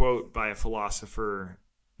there's a quote by a philosopher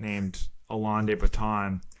named Alain de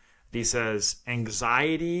Botton. He says,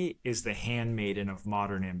 anxiety is the handmaiden of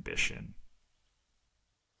modern ambition.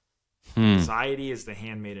 Anxiety is the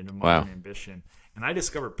handmaiden of modern ambition. And I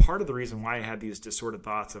discovered part of the reason why I had these distorted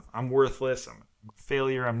thoughts of I'm worthless, I'm a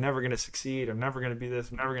failure, I'm never going to succeed, I'm never going to be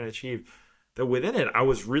this, I'm never going to achieve, that within it I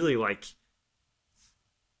was really like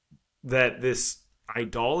that this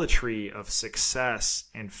idolatry of success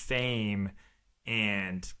and fame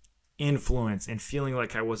and influence and feeling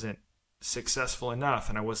like I wasn't successful enough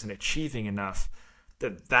and I wasn't achieving enough,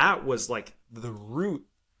 that was like the root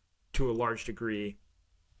to a large degree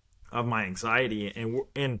of my anxiety.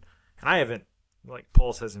 And I haven't, like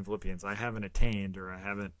Paul says in Philippians, I haven't attained or I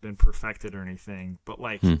haven't been perfected or anything. But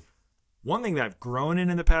like one thing that I've grown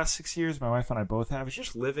in the past 6 years, my wife and I both have, is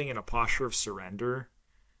just living in a posture of surrender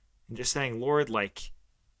and just saying, Lord, like,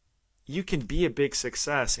 you can be a big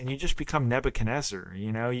success and you just become Nebuchadnezzar.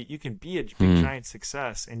 You can be a big giant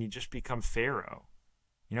success and you just become Pharaoh.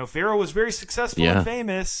 Pharaoh was very successful and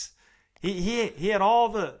famous. He had all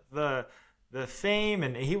the fame,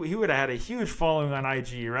 and he would have had a huge following on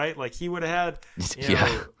IG, right? Like he would have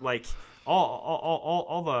had, like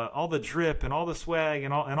all the drip and all the swag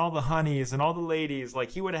and all the honeys and all the ladies.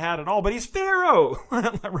 Like he would have had it all, but he's Pharaoh,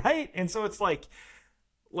 right? And so it's like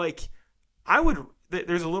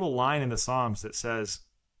there's a little line in the Psalms that says,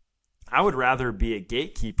 I would rather be a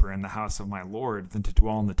gatekeeper in the house of my Lord than to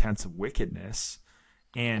dwell in the tents of wickedness.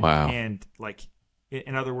 And like,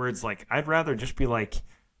 in other words, like I'd rather just be like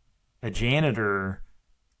a janitor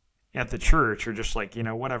at the church, or just like,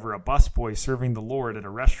 whatever, a busboy serving the Lord at a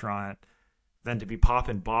restaurant, than to be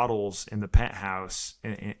popping bottles in the penthouse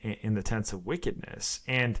in the tents of wickedness.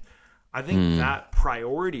 And I think that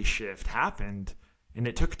priority shift happened, and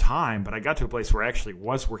it took time, but I got to a place where I actually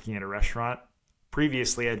was working at a restaurant.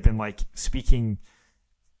 Previously, I'd been like speaking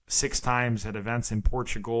 6 times at events in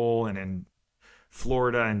Portugal and in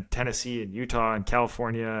Florida and Tennessee and Utah and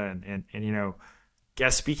California and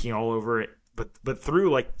guest speaking all over it. But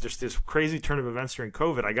through like just this crazy turn of events during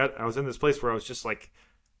COVID, I was in this place where I was just like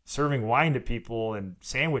serving wine to people and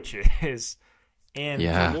sandwiches, and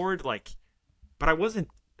the Lord, but I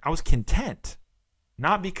was content,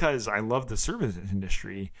 not because I loved the service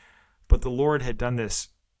industry, but the Lord had done this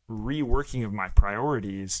reworking of my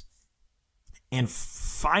priorities, and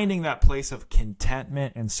finding that place of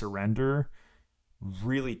contentment and surrender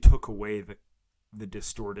really took away the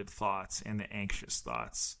distorted thoughts and the anxious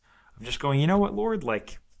thoughts. I'm just going, you know what, Lord,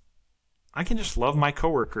 like I can just love my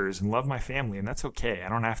coworkers and love my family, and that's okay. I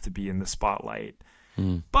don't have to be in the spotlight.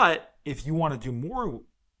 But if you want to do more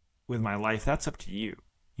with my life, that's up to you,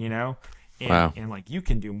 And like you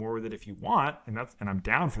can do more with it if you want, and I'm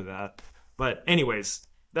down for that. But anyways,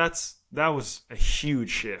 that was a huge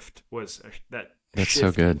shift. That's shift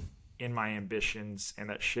so good in my ambitions and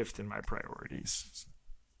that shift in my priorities.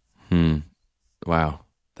 Wow,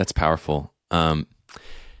 that's powerful. I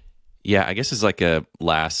guess it's like a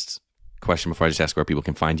last question before I just ask where people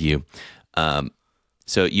can find you.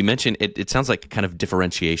 So you mentioned it sounds like kind of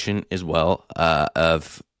differentiation as well,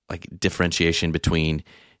 of like differentiation between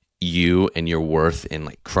you and your worth in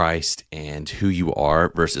like Christ and who you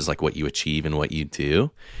are versus like what you achieve and what you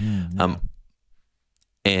do.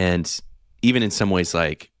 And even in some ways,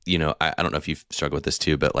 like, I don't know if you've struggled with this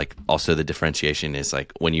too, but like also the differentiation is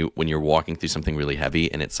like when you're walking through something really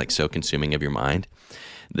heavy and it's like so consuming of your mind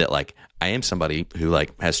that like I am somebody who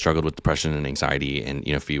like has struggled with depression and anxiety, and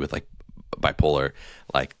for you with like bipolar,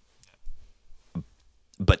 like,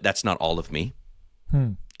 but that's not all of me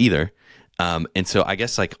either. And so I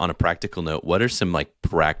guess like on a practical note, what are some like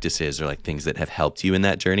practices or like things that have helped you in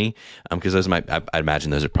that journey? Because those I imagine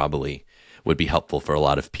those would be helpful for a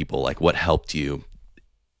lot of people. Like what helped you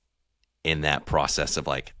in that process of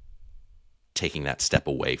like taking that step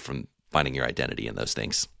away from finding your identity in those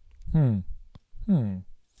things?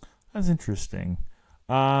 That's interesting.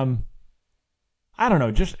 I don't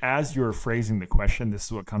know. Just as you were phrasing the question, this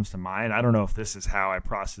is what comes to mind. I don't know if this is how I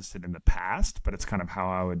processed it in the past, but it's kind of how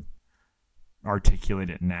I would articulate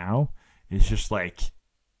it now. It's just like,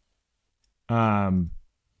 I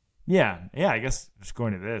guess just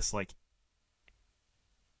going to this, like,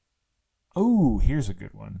 here's a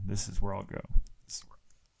good one. This is where I'll go.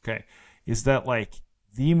 Okay. Is that like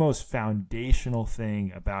the most foundational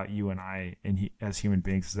thing about you and I as human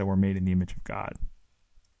beings is that we're made in the image of God.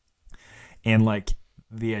 And like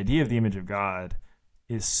the idea of the image of God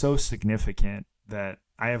is so significant that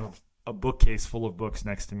I have a bookcase full of books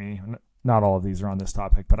next to me. Not all of these are on this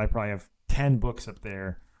topic, but I probably have 10 books up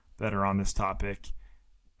there that are on this topic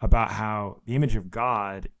about how the image of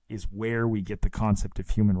God is where we get the concept of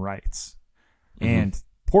human rights. And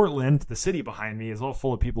Portland, the city behind me, is all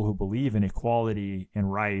full of people who believe in equality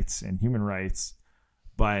and rights and human rights.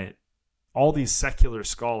 But all these secular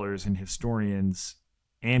scholars and historians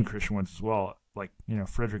and Christian ones as well, like,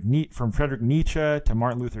 Friedrich Nietzsche to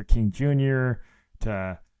Martin Luther King Jr.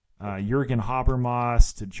 to Jürgen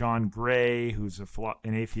Habermas to John Gray, who's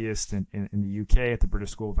an atheist in the UK at the British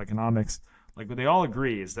School of Economics. Like, what they all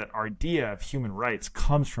agree is that our idea of human rights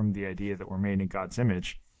comes from the idea that we're made in God's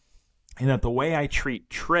image. And that the way I treat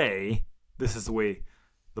Trey, this is the way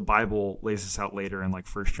the Bible lays this out later in like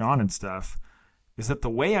 1 John and stuff, is that the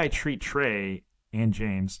way I treat Trey and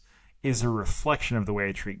James is a reflection of the way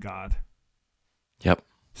I treat God. Yep.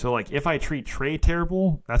 So like if I treat Trey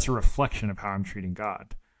terrible, that's a reflection of how I'm treating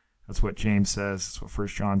God. That's what James says. That's what 1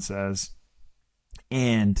 John says.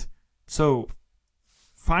 And so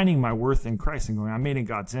finding my worth in Christ and going, I'm made in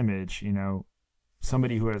God's image,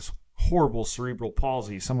 somebody who has horrible cerebral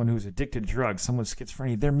palsy, someone who's addicted to drugs, someone with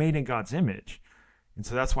schizophrenia, they're made in God's image. And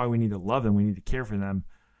so that's why we need to love them. We need to care for them.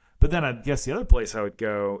 But then I guess the other place I would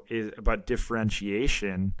go is about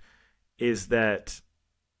differentiation, is that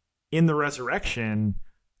in the resurrection,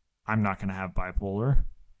 I'm not going to have bipolar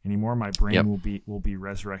anymore. My brain will be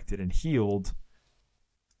resurrected and healed,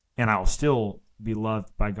 and I'll still be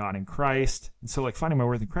loved by God in Christ. And so like finding my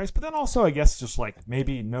worth in Christ, but then also I guess just like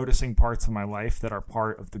maybe noticing parts of my life that are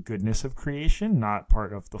part of the goodness of creation, not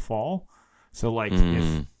part of the fall. So like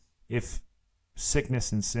if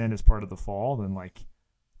sickness and sin is part of the fall, then like,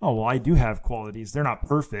 oh, well, I do have qualities. They're not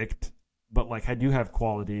perfect, but like I do have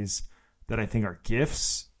qualities that I think are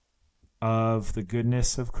gifts of the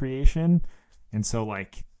goodness of creation. And so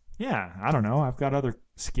like, yeah, I don't know. I've got other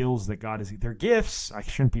skills that God is, they're gifts. I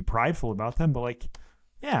shouldn't be prideful about them, but like,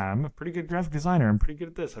 yeah, I'm a pretty good graphic designer. I'm pretty good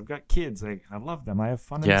at this. I've got kids. I love them. I have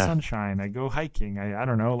fun in the sunshine. I go hiking. I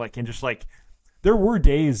don't know. Like, and just like, there were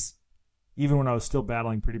days, even when I was still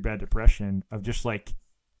battling pretty bad depression, of just like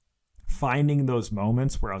finding those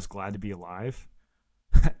moments where I was glad to be alive.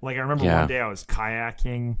 Like I remember one day I was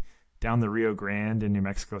kayaking down the Rio Grande in New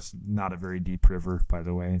Mexico. It's not a very deep river, by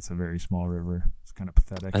the way. It's a very small river. It's kind of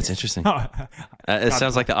pathetic. That's interesting. It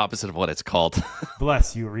sounds like the opposite of what it's called.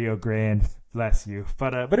 Bless you, Rio Grande. Bless you.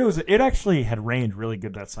 But it actually had rained really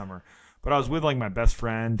good that summer. But I was with like my best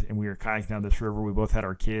friend, and we were kayaking down this river. We both had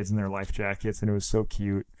our kids in their life jackets, and it was so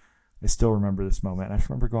cute. I still remember this moment. I just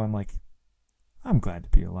remember going like, I'm glad to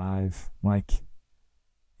be alive. Like,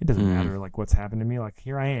 it doesn't matter like what's happened to me. Like,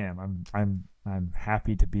 here I am. I'm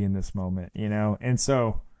happy to be in this moment, you know? And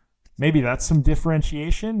so maybe that's some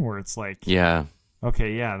differentiation where it's like,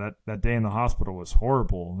 okay, yeah, that day in the hospital was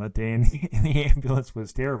horrible. That day in the ambulance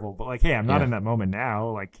was terrible. But like, hey, I'm not in that moment now.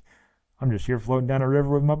 Like, I'm just here floating down a river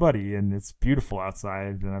with my buddy, and it's beautiful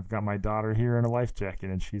outside, and I've got my daughter here in a life jacket,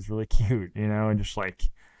 and she's really cute, you know? And just like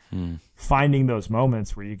finding those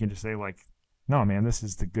moments where you can just say like, no, man, this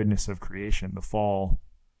is the goodness of creation. The fall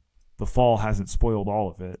hasn't spoiled all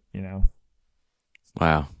of it, you know?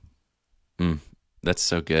 Wow. That's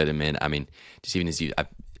so good. And man, I mean, just even as I've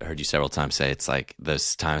heard you several times say, it's like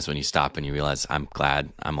those times when you stop and you realize, I'm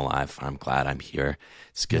glad I'm alive. I'm glad I'm here.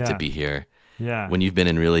 It's good to be here. Yeah. When you've been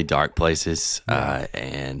in really dark places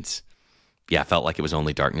and felt like it was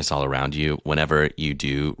only darkness all around you, whenever you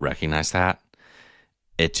do recognize that,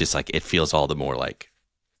 it just like, it feels all the more like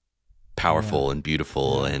powerful and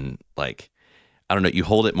beautiful and like, I don't know, you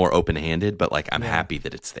hold it more open-handed, but like, I'm happy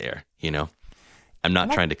that it's there, you know? I'm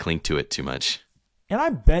not trying to cling to it too much. And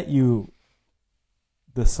I bet you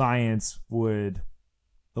the science would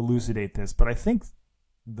elucidate this, but I think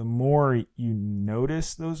the more you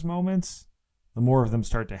notice those moments, the more of them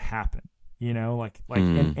start to happen, you know?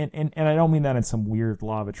 And I don't mean that in some weird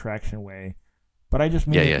law of attraction way, but I just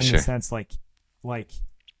mean it in the sense like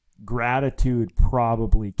gratitude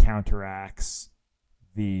probably counteracts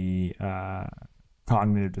the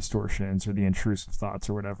cognitive distortions or the intrusive thoughts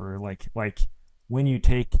or whatever. Like when you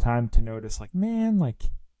take time to notice, like, man, like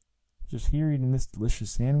just here eating this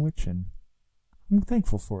delicious sandwich and I'm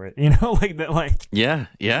thankful for it, you know, like that, like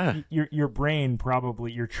your brain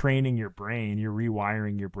probably, you're training your brain, you're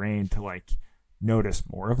rewiring your brain to like notice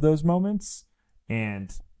more of those moments,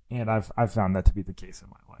 and I've found that to be the case in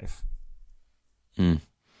my life.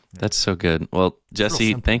 That's so good. Well,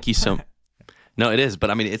 Jesse, thank you so. No, it is,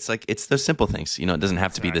 but I mean, it's like it's those simple things. You know, it doesn't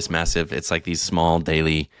have to be this massive. It's like these small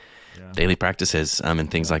daily practices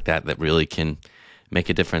and things like that really can make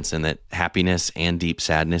a difference, and that happiness and deep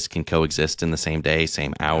sadness can coexist in the same day,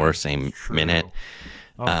 same hour, same minute.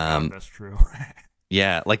 Oh, God, that's true.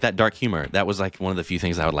 Yeah, like that dark humor. That was like one of the few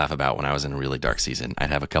things I would laugh about when I was in a really dark season. I'd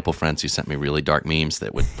have a couple friends who sent me really dark memes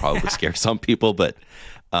that would probably scare some people, but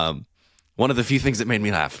one of the few things that made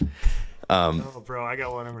me laugh. Oh, bro, I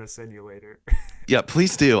got one I'm going to send you later. Yeah,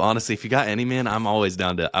 please do. Honestly, if you got any, man, I'm always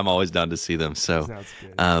down to see them. So, sounds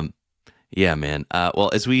good. Yeah, man. Well,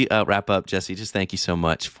 as we wrap up, Jesse, just thank you so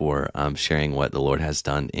much for sharing what the Lord has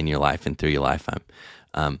done in your life and through your life.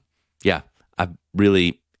 I'm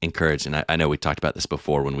really encouraged, and I know we talked about this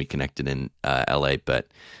before when we connected in LA, but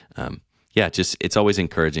just it's always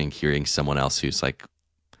encouraging hearing someone else who's like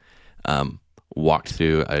walked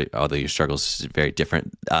through, although your struggles is very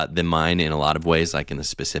different than mine in a lot of ways, like in the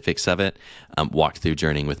specifics of it, walked through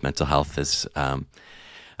journeying with mental health as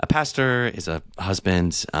a pastor, as a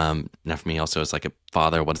husband, now for me also as like a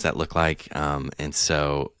father. What does that look like? And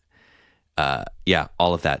so,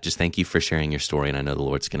 all of that. Just thank you for sharing your story, and I know the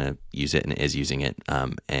Lord's going to use it and is using it.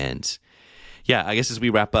 I guess as we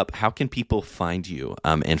wrap up, how can people find you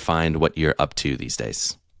and find what you're up to these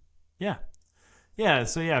days? So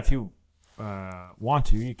if you want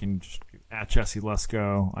to, you can just at Jesse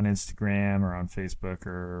Lusko on Instagram or on Facebook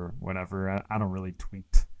or whatever. I don't really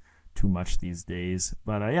tweet too much these days.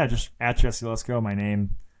 But yeah, just at Jesse Lusko. My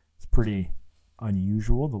name is pretty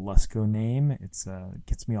unusual. The Lusko name. It's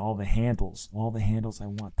gets me all the handles I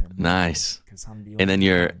want there. Nice. Because I'm the And then only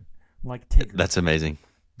you're one. I'm like Tigger. That's amazing.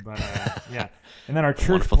 But yeah, and then our church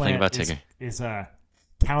Wonderful thing plant about Tigger. is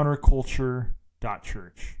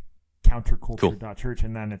counterculture.church. Counterculture.church,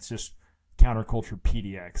 and then it's just counterculture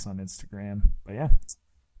PDX on Instagram. But yeah,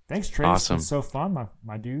 thanks, Trey. Awesome. It's been so fun,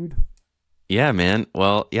 my dude. Yeah, man.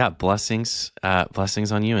 Well, yeah, blessings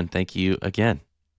on you, and thank you again.